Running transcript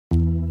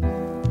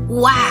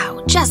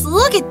Wow, just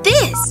look at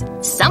this!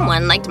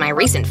 Someone liked my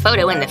recent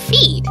photo in the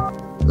feed.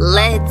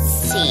 Let's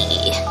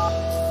see.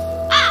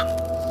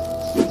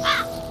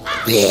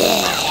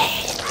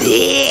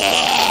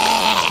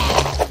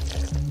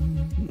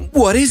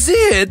 What is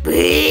it?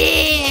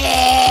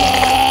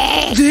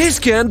 This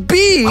can't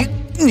be!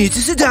 Need to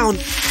sit down.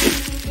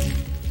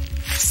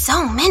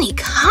 So many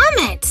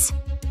comments!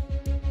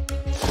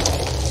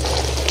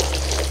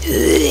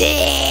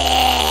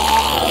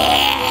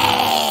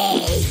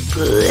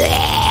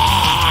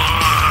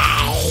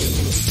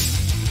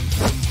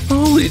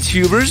 Holy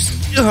tubers,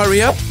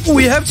 hurry up,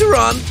 we have to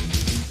run!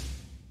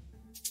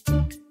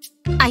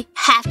 I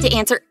have to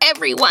answer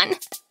everyone!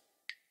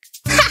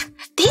 Ha!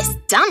 This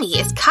dummy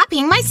is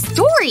copying my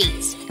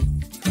stories!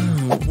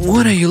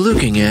 What are you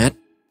looking at?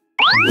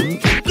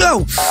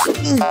 Oh!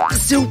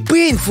 So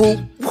painful!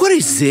 What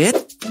is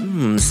it?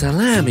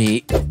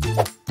 Salami.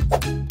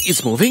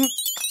 It's moving.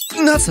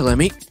 Not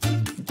salami.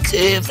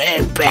 Give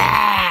it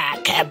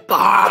back,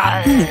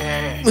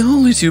 boy!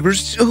 Holy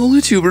tubers,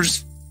 holy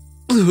tubers.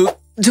 Look,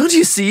 don't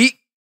you see?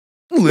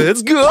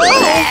 Let's go!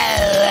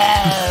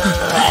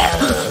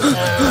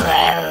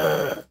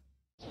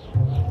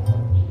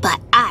 But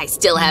I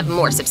still have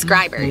more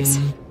subscribers.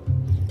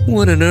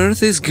 What on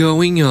earth is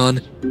going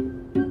on?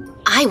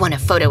 I want a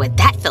photo with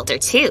that filter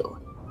too.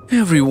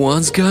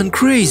 Everyone's gone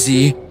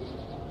crazy.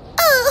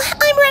 Oh,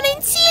 I'm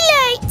running too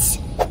late!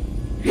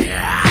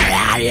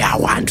 I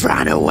won't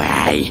run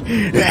away.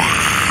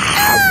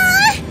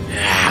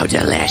 How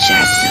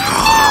delicious.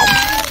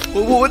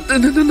 What a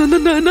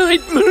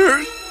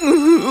nightmare!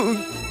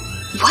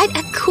 What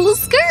a cool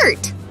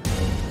skirt!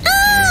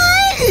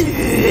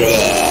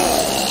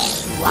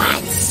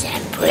 Want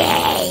some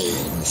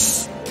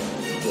brains?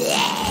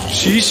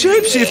 She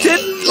shapeshifted!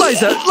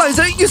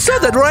 Liza, you saw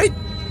that, right?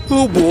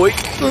 Oh boy.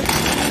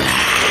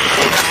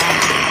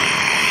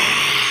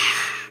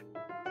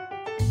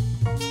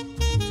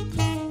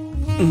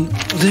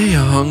 They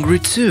are hungry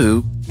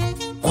too.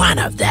 One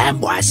of them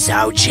was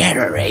so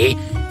jittery.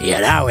 You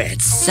know,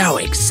 it's so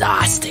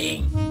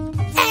exhausting.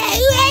 Oh,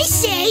 I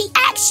see.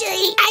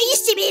 Actually, I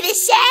used to be the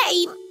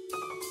same.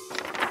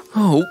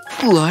 Oh,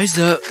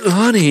 Liza,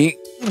 honey,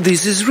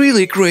 this is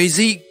really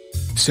crazy.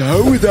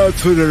 So, without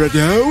further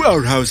ado,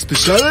 our house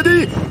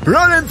specialty,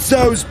 running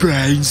those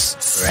brains.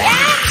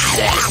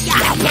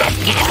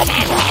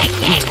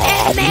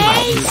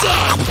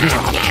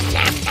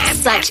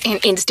 Such an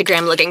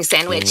Instagram-looking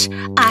sandwich.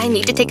 I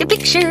need to take a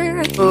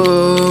picture.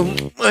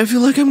 I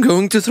feel like I'm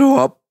going to throw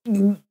up.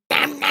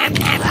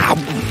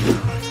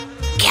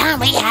 Can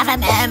we have a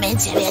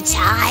moment of your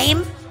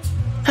time?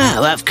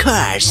 Oh, of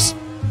course.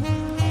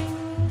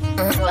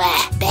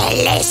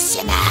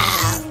 Bellissimo.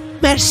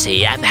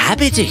 Merci, I'm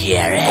happy to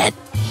hear it.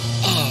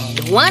 And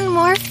one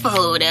more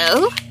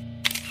photo.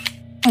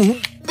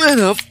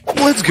 Enough,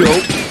 let's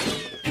go.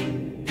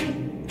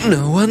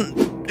 No one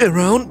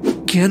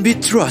around can be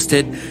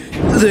trusted.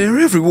 They're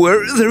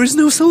everywhere, there is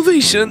no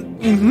salvation.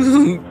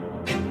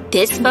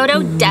 This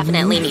photo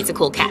definitely needs a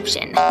cool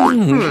caption.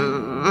 Want to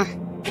jump?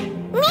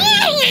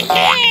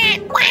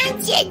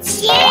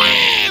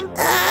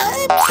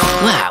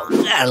 Wow,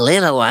 a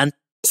little one.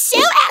 So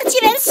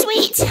active and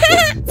sweet.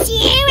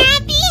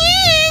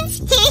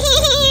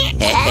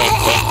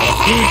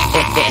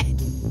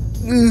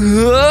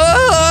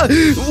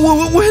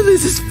 When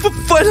is this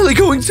finally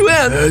going to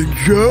end?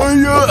 Enjoy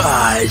your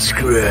ice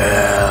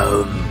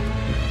cream.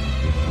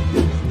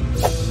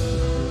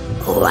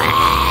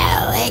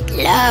 Wow, it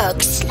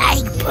looks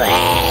like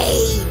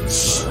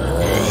brains.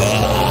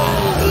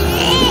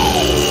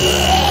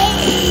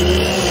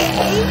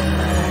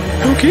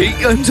 Okay,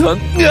 I'm done.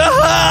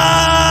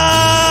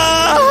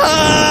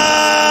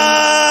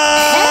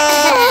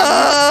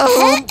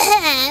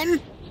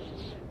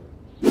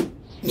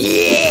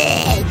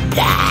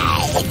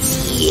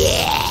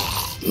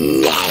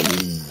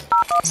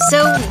 So,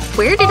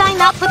 where did I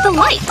not put the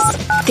lights?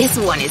 This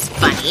one is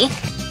funny.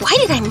 Why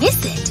did I miss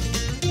it?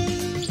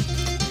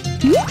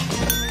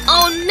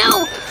 Oh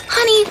no!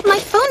 Honey, my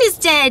phone is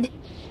dead!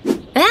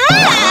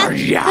 Ah!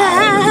 Is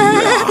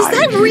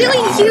that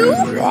really you?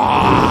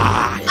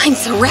 I'm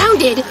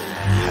surrounded!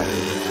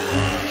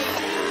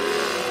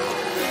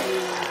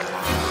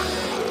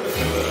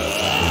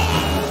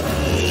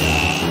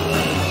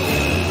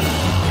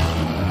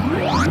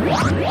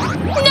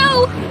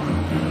 No!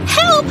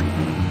 Help!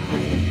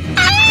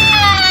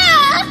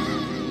 Ah!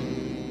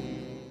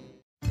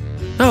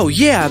 Oh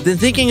yeah, I've been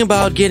thinking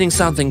about getting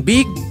something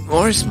big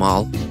or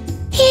small.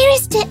 Here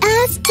is to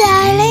us,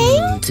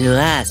 darling. To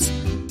us.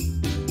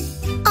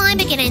 I'm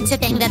beginning to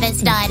think that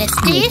this diet is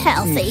too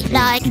healthy.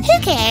 Like, who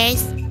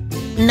cares?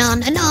 No,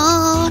 no,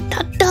 no,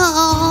 da,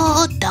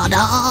 da, da,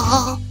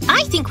 da.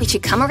 I think we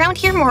should come around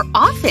here more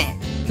often.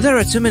 There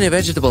are too many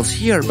vegetables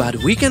here, but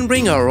we can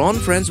bring our own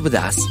friends with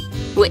us.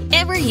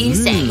 Whatever you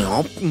say.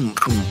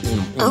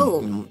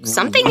 Oh,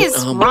 something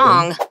is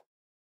wrong.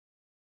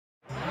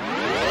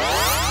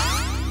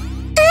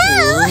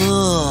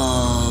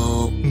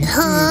 Oh.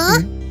 Huh?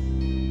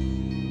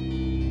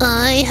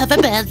 I have a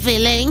bad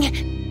feeling.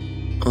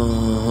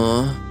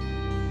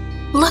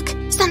 Look,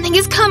 something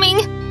is coming!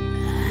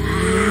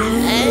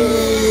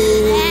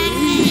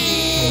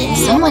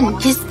 Someone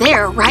is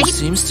there, right?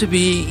 Seems to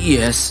be,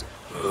 yes.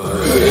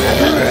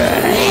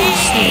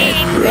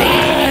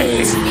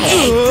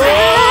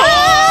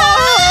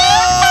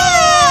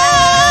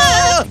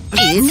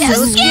 It's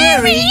so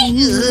scary!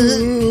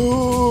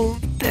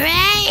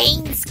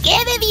 Brains,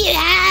 give if you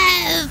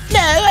have. No,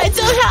 I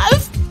don't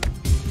have.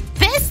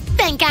 This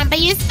thing can be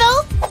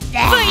useful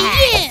for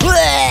you.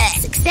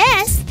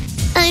 Success?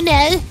 I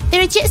know,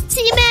 there are just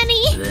too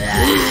many.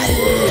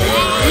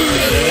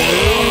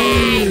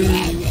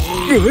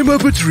 I'm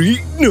up a tree.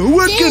 No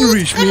one can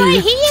reach I'm right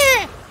me.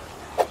 here.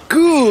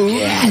 Cool.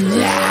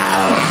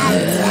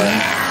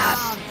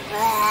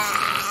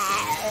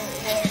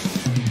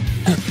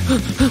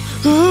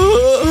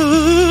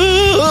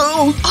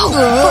 Oh,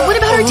 but what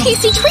about our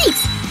tasty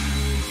treats?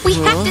 We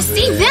have to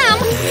see them!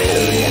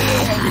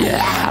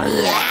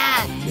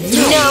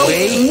 No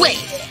way!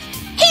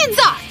 Hands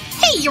off!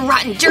 Hey, you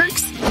rotten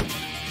jerks!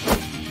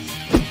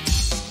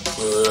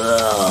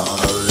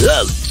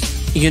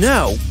 You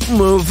know,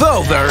 move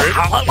over.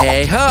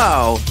 Hey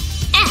ho.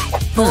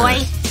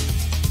 Boy.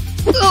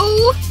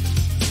 Oh!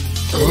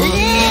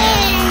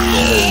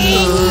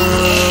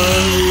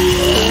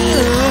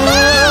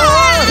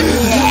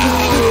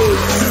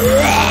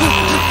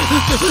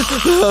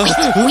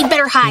 We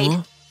better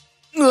hide.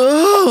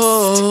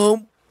 Oh.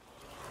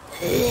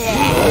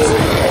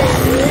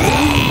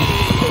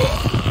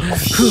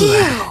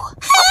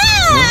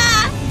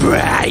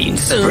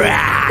 Brains.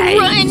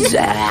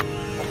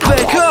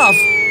 Back off.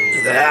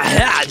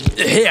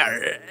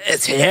 Here,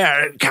 it's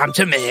here. Come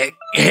to me.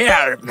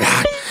 Here.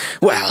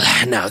 Well,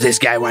 no, this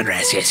guy won't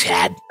rest his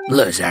head.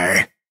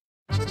 Loser.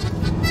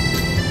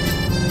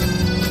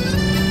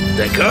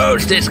 The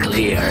coast is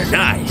clear.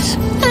 Nice.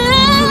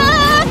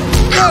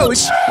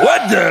 Ouch.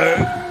 What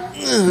the?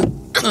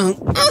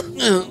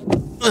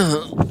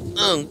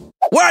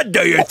 What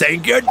do you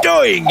think you're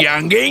doing,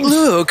 youngings?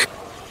 Look.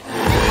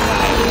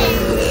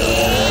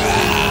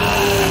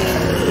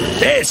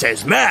 This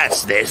is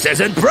mess. This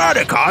isn't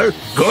protocol.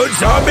 Good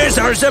zombies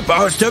are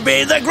supposed to be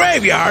in the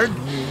graveyard.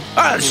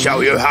 I'll show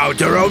you how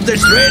to roam the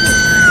streets.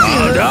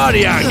 Hold on,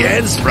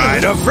 youngins.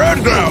 Pride of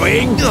fruit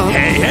growing.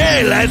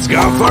 Hey, let's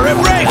go for a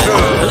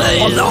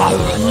breakthrough.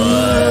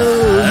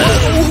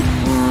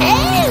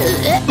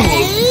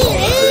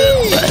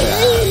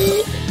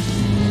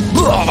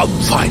 Oh,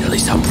 finally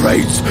some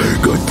brains.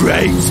 Good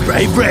brains.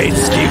 Brave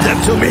brains. Give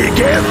them to me.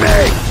 Give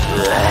me.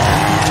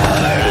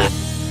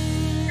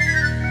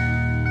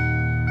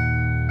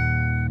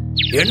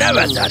 You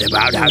never thought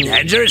about how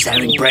dangerous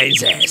having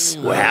brains is.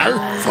 Well,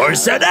 for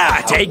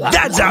Sada, take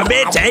that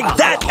zombie, take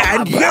that,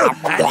 and you've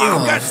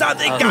got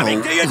something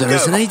coming to you too.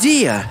 There's an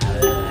idea.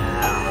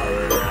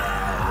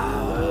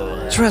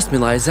 Trust me,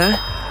 Liza.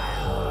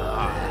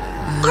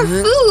 Our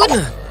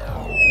food?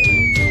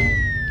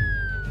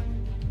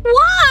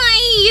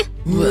 Why?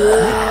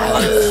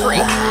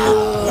 Freak.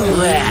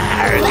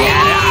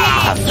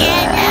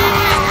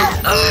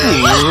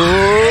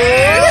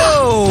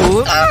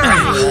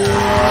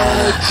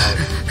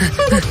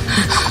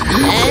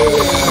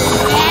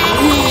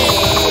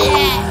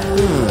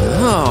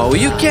 Oh,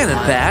 you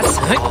cannot pass.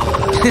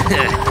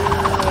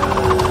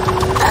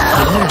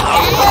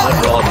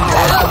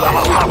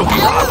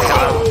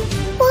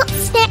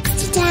 What's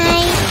next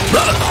today?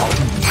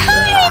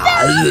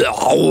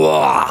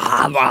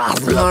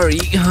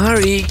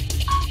 Hurry.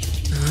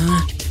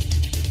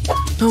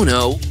 Oh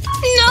no.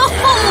 No!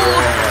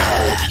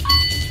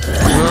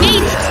 We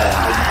made it!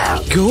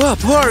 Go up,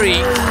 hurry.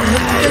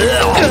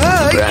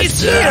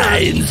 It's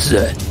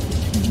here.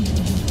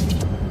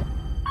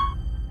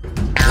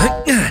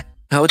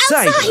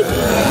 Outside.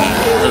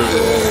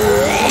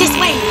 This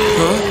way!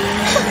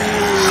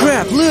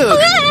 Crap, look.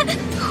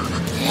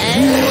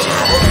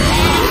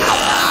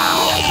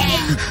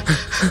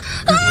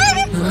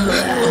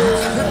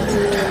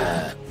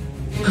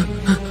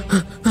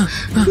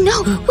 No,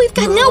 we've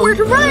got nowhere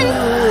to run!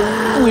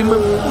 We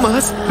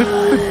must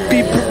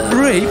be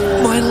brave,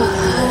 my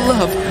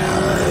love.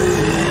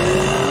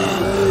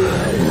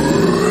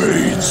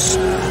 Brains.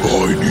 I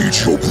need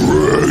your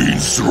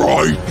brains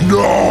right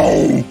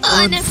now.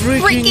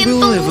 Unfreaking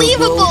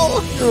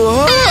believable!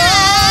 Oh.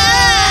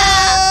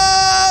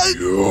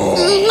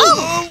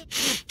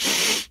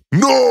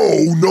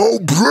 No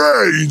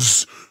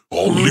brains.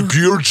 Only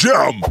pure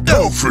jam.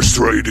 How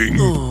frustrating.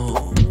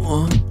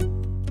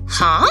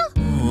 Huh?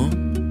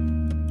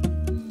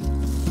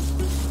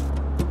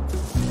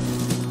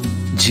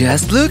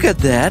 Just look at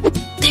that.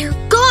 They're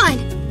gone!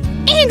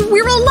 And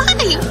we're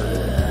alive!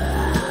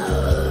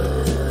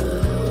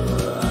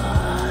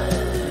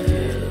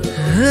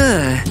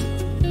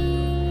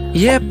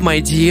 Yep, my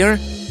dear.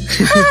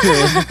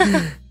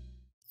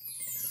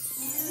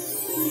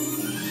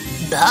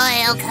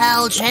 Boil,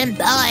 cauldron,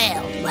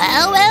 boil.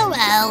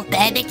 Well.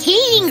 But the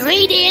key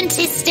ingredient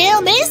is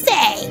still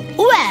missing.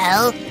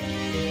 Well,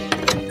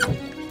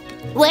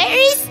 where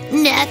is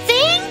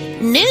nothing?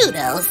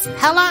 Noodles?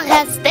 How long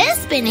has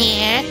this been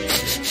here?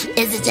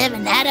 Is it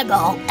even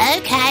edible?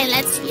 Okay,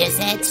 let's use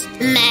it.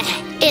 Meh,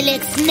 it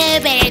looks no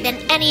better than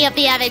any of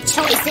the other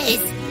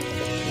choices.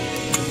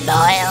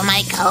 Boil,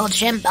 my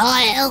cauldron,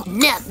 boil.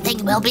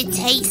 Nothing will be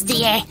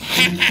tastier.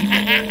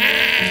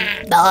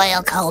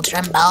 Boil,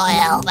 cauldron,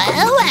 boil.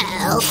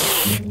 Well.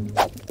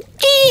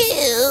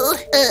 Ew,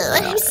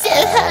 I'm so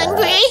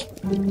hungry.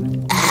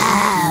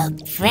 Oh,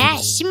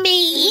 fresh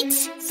meat.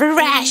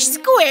 Fresh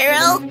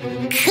squirrel.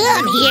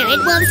 Come here,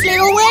 it wants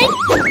little one.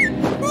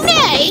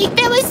 No,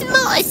 that was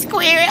my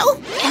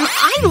squirrel. Am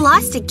I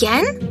lost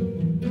again?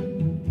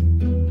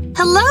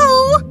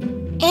 Hello?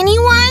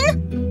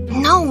 Anyone?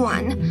 No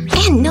one.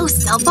 And no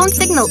cell phone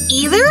signal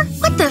either?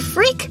 What the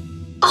freak?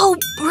 Oh,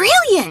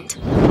 brilliant!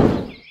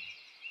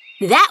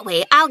 That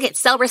way I'll get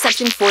cell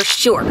reception for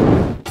sure.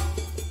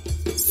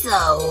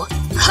 So,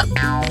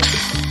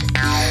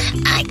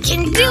 I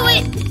can do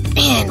it!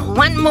 And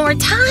one more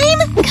time?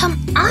 Come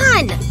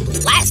on!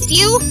 Blast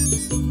you!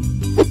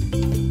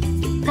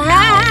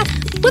 Ah!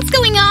 What's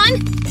going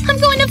on? I'm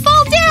going to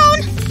fall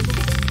down!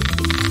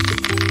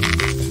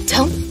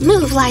 Don't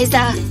move,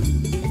 Liza.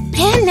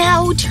 And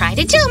now try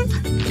to jump.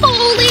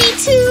 Holy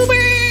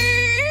tuber!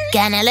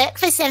 Gonna look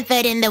for some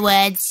food in the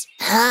woods.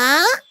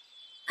 Huh?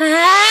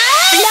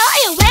 Ah! Fly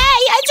away!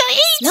 I don't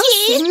eat No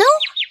you! signal?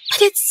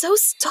 But it's so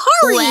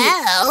starry!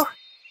 Well,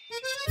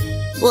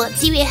 what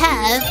do we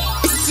have?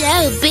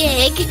 So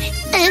big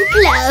and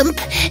plump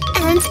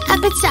and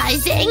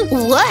appetizing.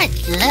 What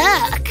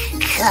luck!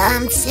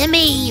 Come to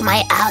me,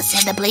 my out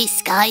of the blue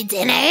sky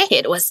dinner.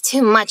 It was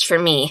too much for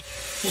me.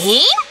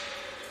 Eh?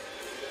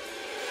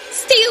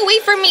 Stay away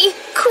from me,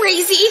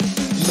 crazy!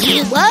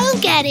 You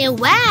won't get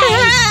away.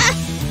 Ah!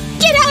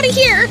 Get out of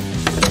here!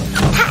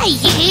 Hey,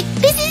 you!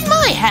 This is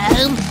my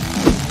home.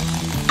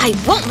 I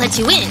won't let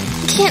you in.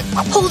 Can't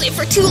hold it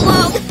for too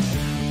long.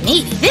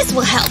 Maybe this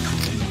will help.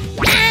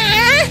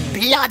 Ah!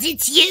 Bloody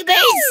tubers!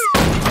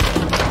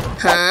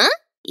 Huh?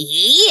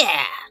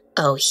 Yeah.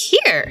 Oh,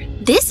 here.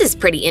 This is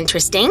pretty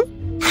interesting.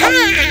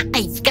 Ha!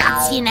 I've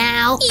got you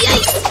now.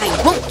 Yikes!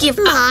 I won't give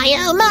up. My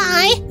oh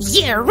my!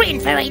 You're in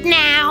for it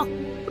now.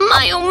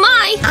 My oh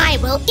my! I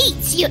will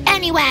eat you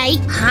anyway.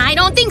 I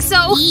don't think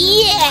so.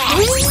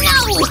 Yes!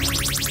 No!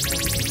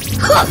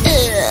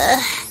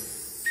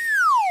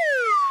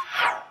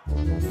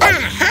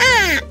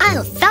 Aha!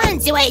 I'll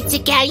find a way to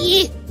get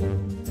you.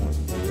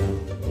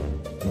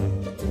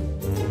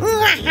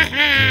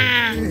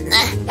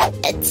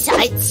 A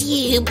tight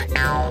tube.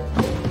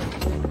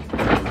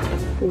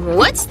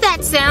 What's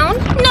that sound?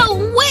 No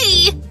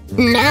way!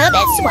 No,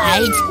 that's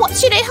right. What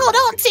should I hold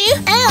on to?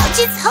 Ouch,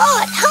 it's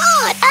hot,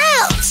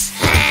 ouch!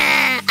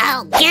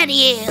 I'll get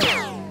you.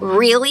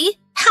 Really?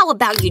 How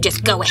about you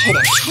just go ahead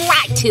and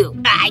try to?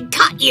 I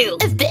caught you!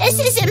 This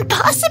is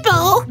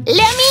impossible.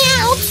 Let me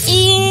out.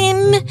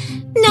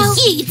 No.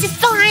 You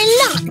define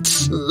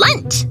lunch.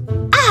 Lunch?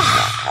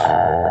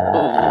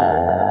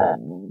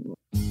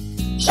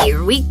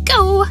 Here we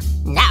go.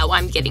 Now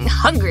I'm getting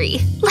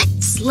hungry.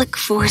 Let's look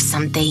for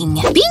something.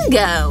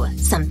 Bingo!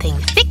 Something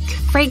thick,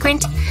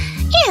 fragrant,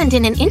 and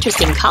in an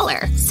interesting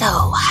color.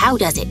 So, how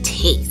does it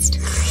taste?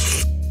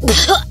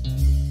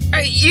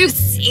 Are you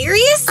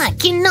serious? I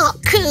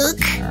cannot cook.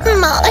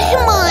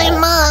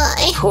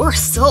 My. Poor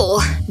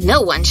soul.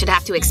 No one should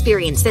have to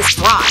experience this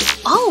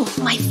broth. Oh,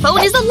 my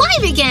phone is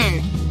alive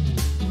again.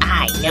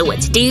 I know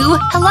what to do.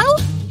 Hello?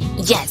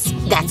 Yes,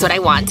 that's what I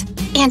want.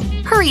 And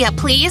hurry up,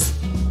 please.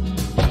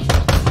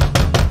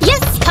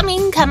 Yes,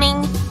 coming.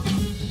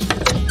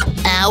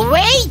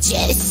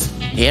 Outrageous.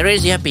 Here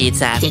is your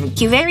pizza.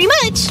 Thank you very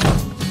much.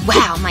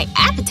 Wow, my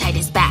appetite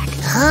is back.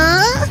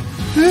 Huh?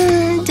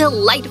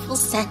 Delightful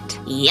scent.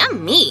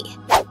 Yummy.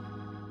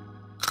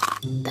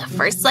 The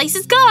first slice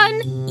is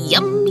gone.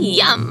 Yum,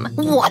 yum.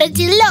 What a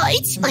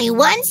delight. I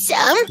want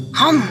some.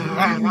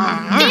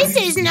 This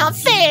is not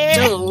fair.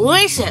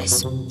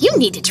 Delicious. You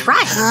need to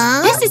try it.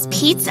 Huh? This is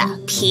pizza.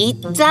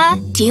 Pizza?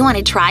 Do you want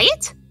to try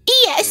it?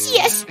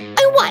 Yes,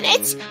 I want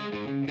it.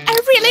 I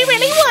really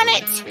want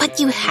it. But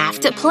you have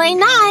to play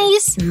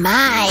nice.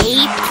 My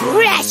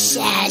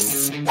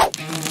precious.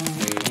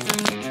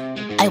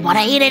 I want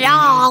to eat it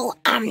all.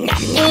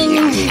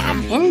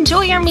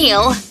 Enjoy your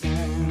meal.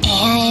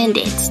 And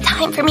it's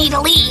time for me to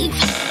leave.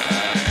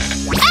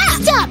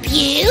 Stop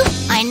you.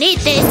 I need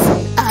this,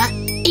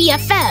 your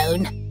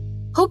phone.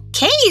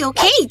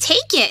 Okay,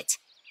 take it.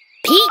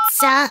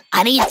 Pizza.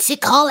 I need to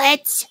call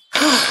it.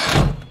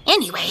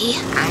 Anyway,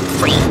 I'm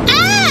free.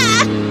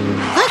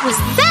 What was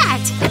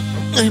that?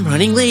 I'm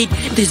running late.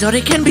 This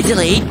order can be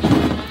delayed.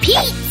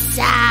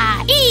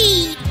 Pizza.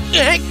 Eat.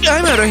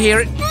 I'm out of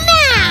here.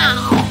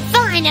 Now.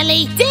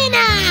 Finally,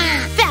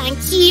 dinner.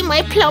 Thank you,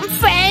 my plump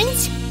friend.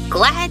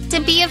 Glad to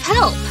be of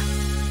help.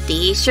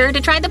 Be sure to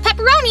try the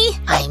pepperoni.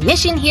 My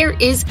mission here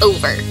is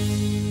over.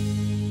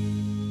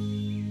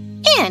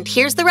 And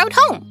here's the road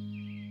home.